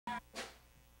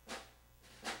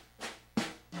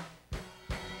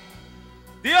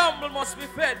The humble must be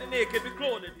fed, the naked be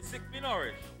clothed, the sick be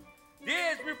nourished. The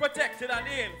aged be protected and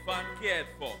the infant cared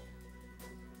for.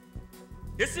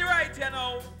 You see right here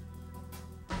now,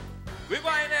 we're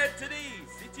going head to the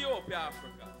east, Ethiopia,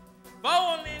 Africa. But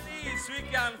only in the east we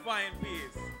can find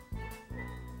peace.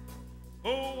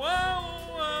 Oh, oh,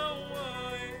 oh,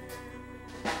 oh.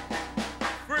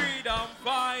 Freedom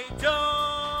fighters.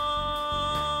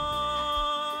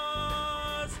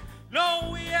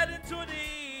 Now we heading to the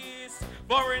east,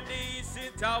 for in the east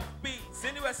it have peace.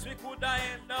 In the west we could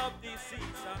end up the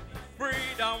season.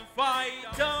 Freedom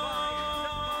fighters.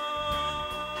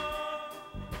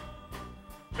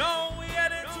 Now we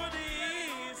heading to the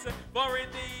east, for in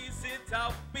the east it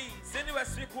have peace. In the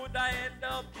west we could end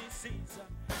up the season.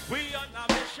 We on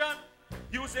a mission,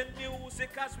 using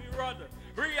music as we run.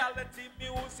 Reality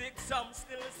music, some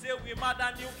still say we mad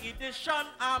a new edition.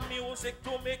 Our music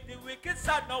to make the wicked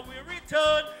sad. Now we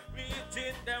return, we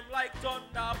hitting them like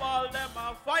thunderball. Them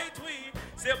a fight we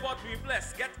say, but we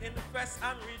bless, get infest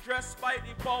and redressed by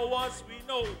the powers we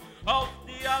know of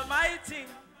the Almighty,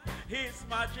 His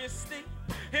Majesty.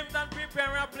 Him that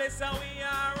prepare a place and we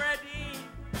are ready.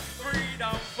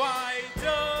 Freedom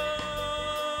fighters.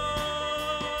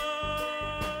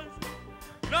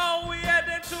 Now we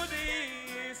heading to the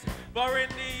east, for in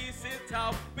the east it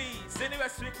have peace. In the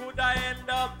west we could end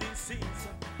up the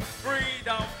season.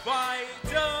 Freedom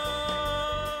fighters.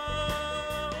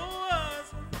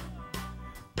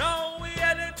 Now we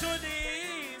heading to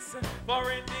the east,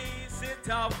 for in the east it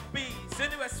have peace. In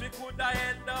the west we could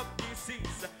end up the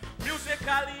season.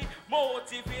 Musically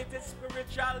motivated,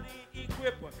 spiritually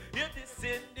equipped. You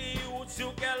listen the youths,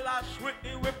 you get lashed with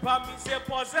the whip. And me say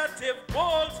positive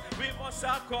goals we must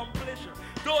accomplish.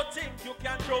 Don't think you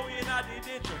can throw in at the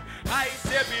ditch. I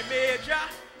say be major,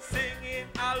 singing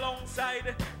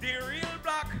alongside the real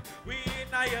black. We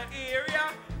in our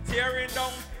area, tearing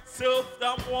down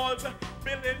serfdom walls,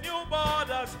 building new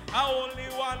borders. Only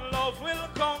one love will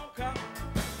conquer.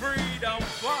 Freedom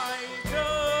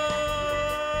fighters.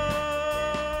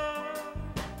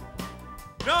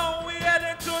 Now we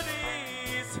heading to the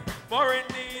east, for in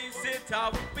the east it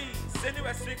have peace. In the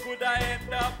west we could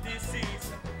end up the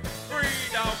season.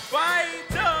 Freedom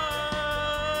fighters.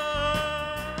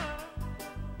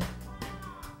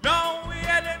 Now we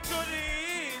heading to the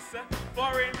east,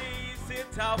 for in the east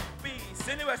it have peace.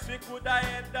 In the west we could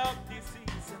end up the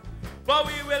season. But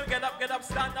we will get up,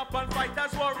 stand up and fight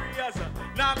as warriors.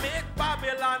 Now make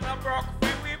Babylon a broke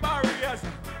free barriers.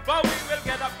 But we will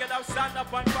get up, stand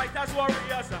up and fight as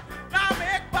warriors. Now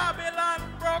make Babylon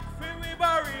broke free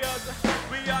barriers.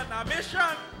 We on a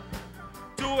mission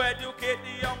to educate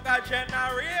the younger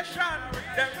generation.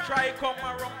 Them try come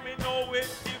around me know with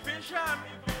division.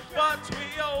 But we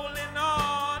holding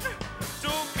on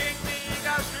to King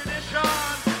Nigga's tradition.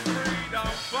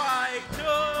 Freedom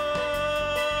fighters.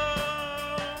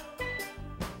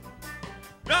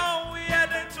 Now we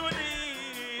heading to the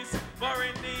east, for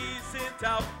in the east it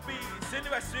have peace. In the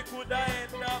west we could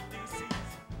end up the season.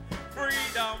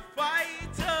 Freedom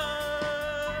fighters.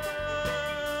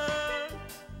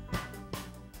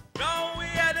 Now we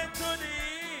heading to the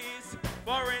east,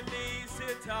 for in the east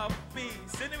it have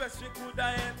peace. In the west we could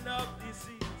end up the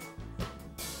season.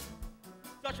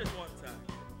 Touch it one time.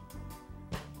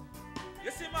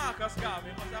 You see Marcus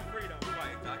Garvey was a freedom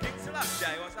fighter. King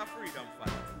Selassie was a freedom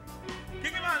fighter.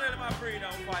 King Emmanuel is a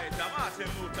freedom fighter. Martin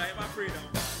Luther is a freedom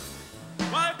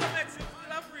fighter. Malcolm X is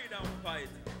a freedom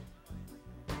fighter.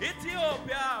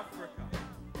 Ethiopia, Africa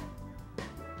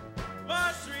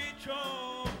must reach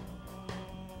home.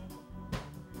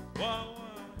 Whoa,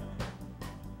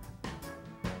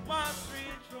 must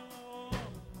reach home.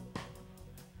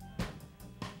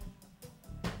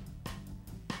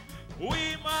 We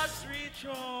must reach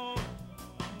home.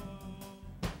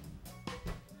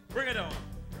 Bring it on.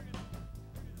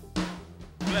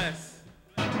 Bless.